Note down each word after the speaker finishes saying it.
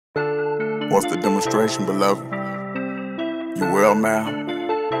What's the demonstration, beloved? You well,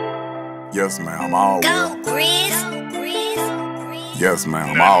 ma'am? Yes, ma'am, all well. Go, Grizz. Yes,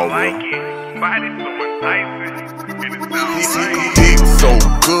 ma'am, all well. Dick so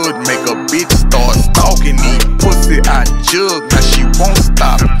good, make a bitch start stalking me. Pussy I jug, now she won't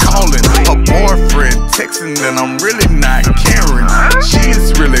stop calling. Her boyfriend texting and I'm really not caring. She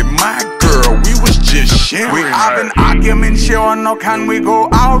is really my girl, we was just sharing. We have an argument, sure, no can we go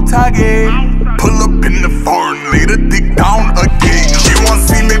out again? Pull up in the foreign, lay the dick down again. She won't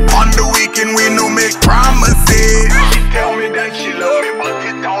see me on the weekend, we no make promises. She tell me that she love me, but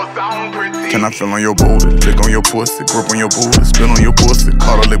it don't sound pretty. Can I feel on your booty, lick on your pussy, grip on your booty, spin on your pussy,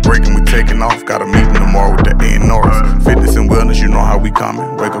 caught a lip breaking, we taking off. Got a meeting tomorrow with the A&Rs. Fitness and wellness, you know how we coming.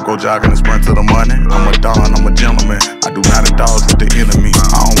 Wake up, go jogging and sprint to the money. I'm a don, I'm a gentleman. I do not indulge with the enemy.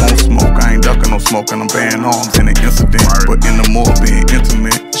 I don't want smoke, I ain't ducking no smoke, and I'm bearing arms in an incident. But in the more being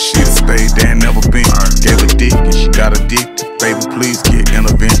intimate, she'd stayed there and never been. Gave a dick and she got addicted. Baby, please get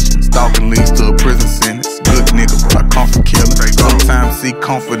intervention. Stalking leads to a prison sentence. Good nigga, but I come from killing. Sometimes seek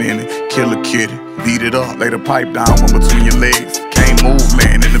comfort in it. Kill a kitty, beat it up, lay the pipe down one between your legs. Can't move,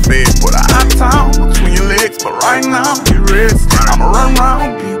 laying in the bed, put a hot towel between your legs. But right now, get rest. I'ma run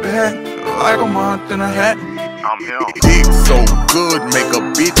round, be back like a month and a half. I'm him. Dick so good, make a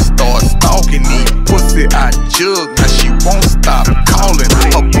bitch start stalking me. Pussy I jug, now she won't stop calling.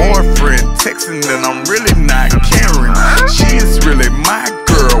 Her boyfriend texting and I'm really not caring. She is really my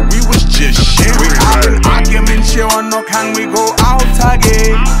girl, we was just sharing. We have an argument, sure, no can we go out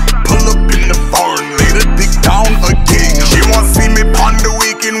again? Pull up in the foreign, lay the dick down again. She won't see me on the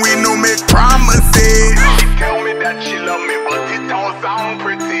weekend, we no make promises. She tell me that she love me, but it don't sound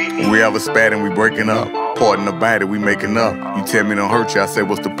pretty. When we have a spat and we breaking up, pardon the body, we making up. You tell me don't hurt you, I say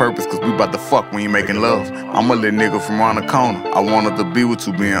what's the purpose? Cause we bout to fuck when you making love. I'm a little nigga from around the corner. I wanted to be with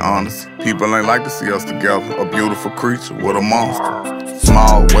you, being honest. People ain't like to see us together. A beautiful creature with a monster.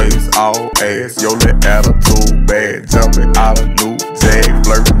 Small waist, all ass, your little attitude bad. Jumping out a new jag,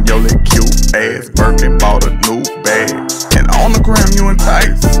 flirting your little cute ass. Birkin bought a new bag, and on the gram you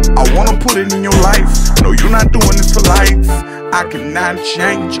entice. I wanna put it in your life. No, you're not doing this for life. I cannot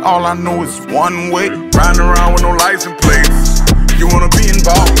change, all I know is one way. Riding around with no license plates. You wanna be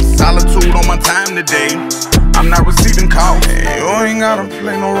involved, solitude on my time today. I'm not receiving calls, you ain't gotta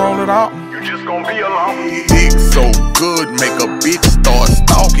play no role at all. You just gon' be alone. Dick so good, make a bitch start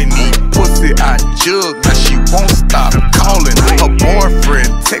stalking me. Pussy I jug, now she won't stop calling. Her boyfriend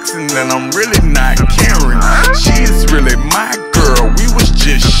texting and I'm really not caring. She is really my girl, we was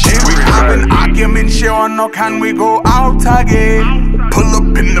just sharing. We have an argument, sure, no can we go out again? Pull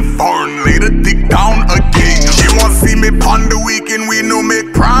up in the foreign, lay the dick down again. She won't see me on the weekend, we no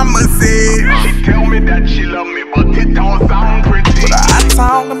make promises. She tell me that she love me, but it don't sound pretty. Put a hot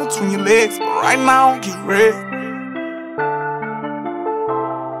towel in between your legs, but right now, get ready.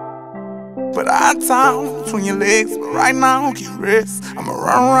 Put a hot towel between your legs, but right now, get rest. I'ma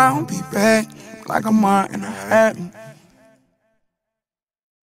run around, be back like a month and a half.